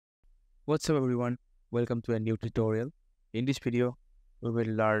What's up everyone, welcome to a new tutorial. In this video, we will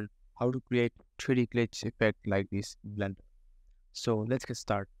learn how to create 3D glitch effect like this in Blender. So let's get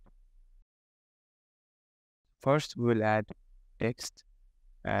started. First, we will add text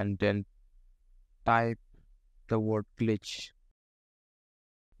and then type the word glitch.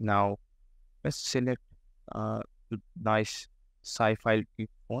 Now, let's select a nice sci-fi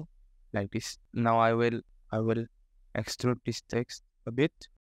font like this. Now I will extrude this text a bit.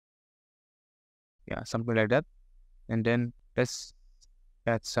 Yeah, something like that. And then let's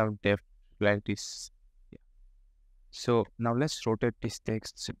add some depth like this. Yeah. So now let's rotate this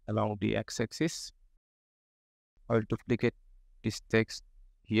text along the x-axis. I will duplicate this text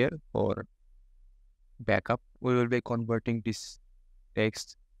here for backup. We will be converting this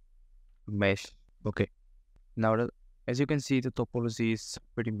text to mesh. Okay. Now, as you can see, the topology is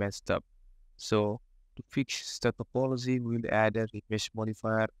pretty messed up. So to fix the topology, we'll add a mesh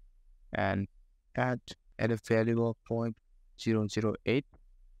modifier and add a value of 0.008.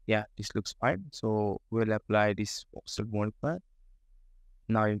 Yeah, this looks fine. So we'll apply this offset modifier.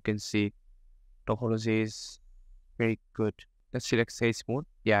 Now you can see topology is very good. Let's select Sage mode.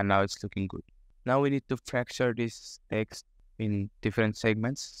 Yeah, now it's looking good. Now we need to fracture this text in different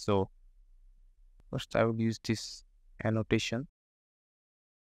segments. So first I will use this annotation.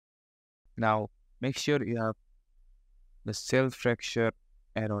 Now make sure you have the self fracture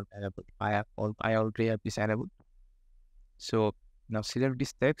arrow enabled. I already have this enabled. So now select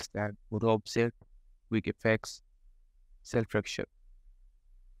this text and go to object, quick effects, self fracture.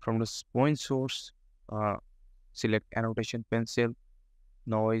 From the point source, select annotation pencil,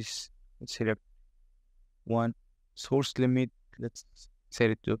 noise, select 1, source limit, let's set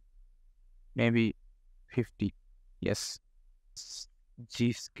it to maybe 50. Yes,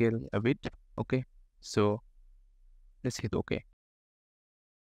 G scale a bit. Okay, so let's hit OK.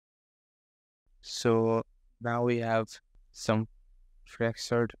 So now we have some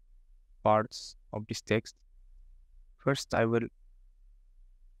fractured parts of this text. First, I will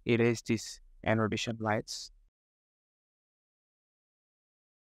erase these annotation lines.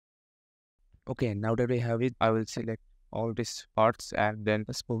 Okay, now that we have it, I will select all these parts and then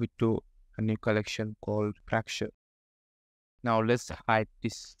let's move it to a new collection called fracture. Now let's hide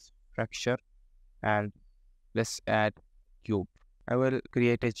this fracture and let's add cube. I will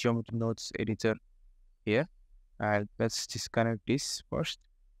create a geometry nodes editor here and let's disconnect this first.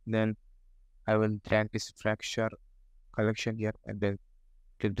 Then I will drag this fracture collection here and then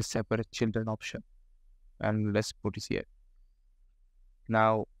click the separate children option and let's put it here.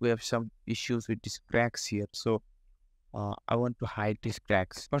 Now we have some issues with these cracks here. So I want to hide these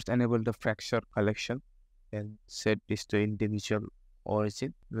cracks. First, enable the fracture collection and set this to individual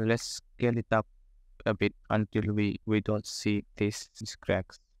origin. Let's scale it up a bit until we don't see these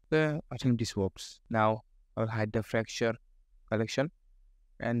cracks. I think this works. Now I'll hide the fracture collection,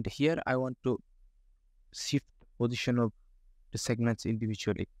 and here I want to shift position of the segments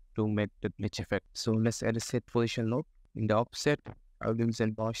individually to make the glitch effect. So let's add a set position node. In the offset, I'll use a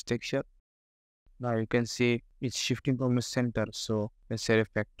noise texture. Now you can see it's shifting from the center. So let's set a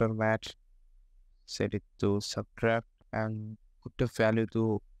factor match, set it to subtract, and put the value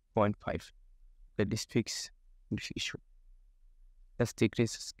to 0.5. Let this fix this issue. Let's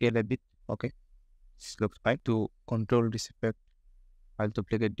decrease the scale a bit. Okay, this looks fine. To control this effect, I'll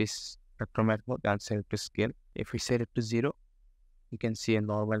duplicate this factor match mode and set it to scale. If we set it to 0, you can see a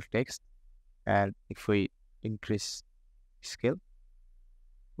normal text, and if we increase scale,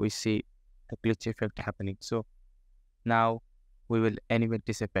 we see the glitch effect happening. So now we will animate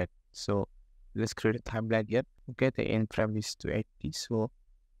this effect. So let's create a timeline here. Okay, the end frame is to 80. So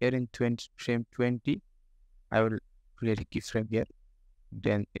here in frame 20, I will create a keyframe here.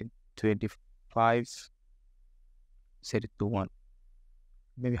 Then in 25, set it to 1,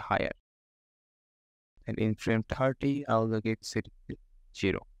 maybe higher. And in frame 30, I will again set it to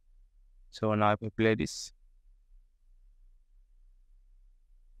 0. So now if I play this,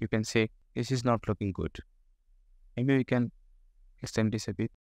 you can say this is not looking good. Maybe we can extend this a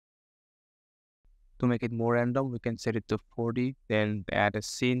bit. To make it more random, we can set it to 40, then add a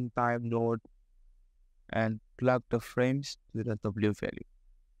scene time node and plug the frames to the W value.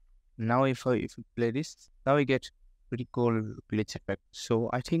 Now if we play this, now we get pretty cool glitch effect.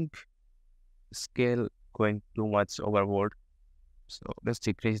 So I think scale going too much overboard. So let's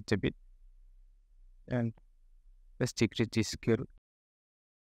decrease it a bit and let's decrease the scale.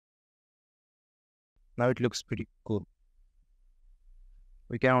 Now it looks pretty cool.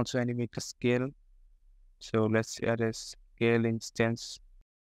 We can also animate the scale. So let's add a scale instance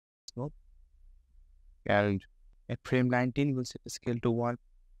node. And at frame 19, we'll set the scale to 1.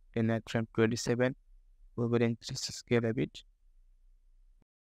 Then at frame 27, we will increase the scale a bit.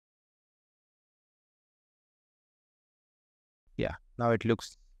 Yeah, now it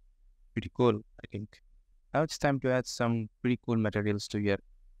looks pretty cool, I think. Now it's time to add some pretty cool materials to here.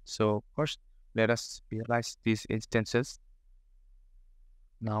 So first, let us realize these instances.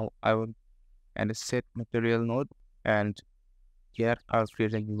 Now I will add a set material node, and here I'll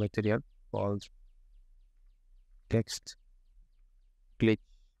create a new material called text glitch,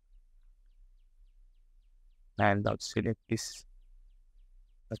 and I'll select this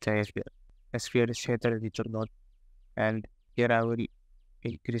material here. Let's create a shader editor node, and here I will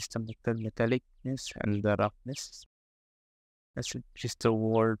increase the metallicness and the roughness. Let's increase the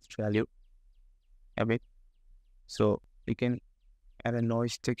word value a bit. So we can add a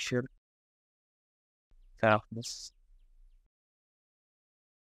noise texture, the roughness.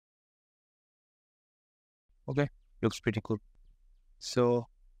 Okay, looks pretty cool. So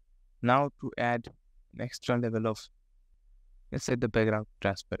now to add an extra level of, let's set the background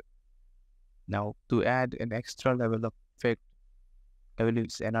transparent. Now to add an extra level of effect, I will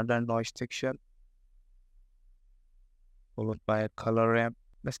use another noise texture followed by a color ramp.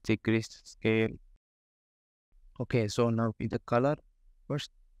 Let's decrease the scale. Okay, so now with the color,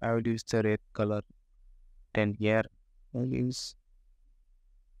 first I will use the red color. Then here I will use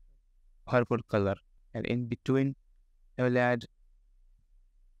purple color, and in between I will add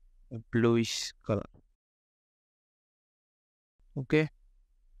a bluish color. Okay,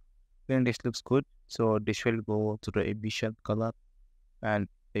 then this looks good. So this will go to the emission color, and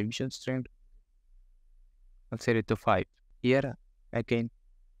emission strength, I'll set it to 5. Here again,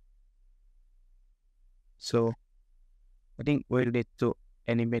 so I think we'll need to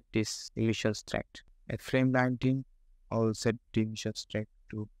animate this emission strength. At frame 19, I'll set the emission strength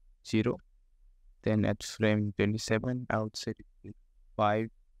to 0. Then at frame 27, I'll set it to 5.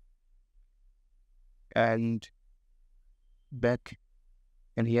 And back,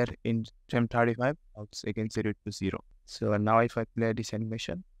 and here in frame 35, I'll again set it to 0. So now if I play this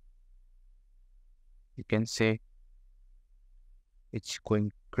animation, you can say it's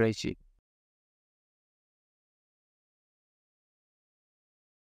going crazy.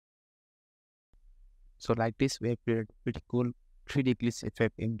 So like this, we have created pretty cool 3D glitch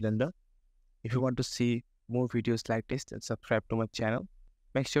effect in Blender. If you want to see more videos like this, then subscribe to my channel.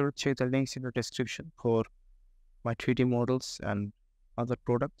 Make sure to check the links in the description for my 3D models and other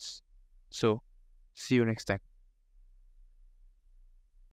products. So see you next time.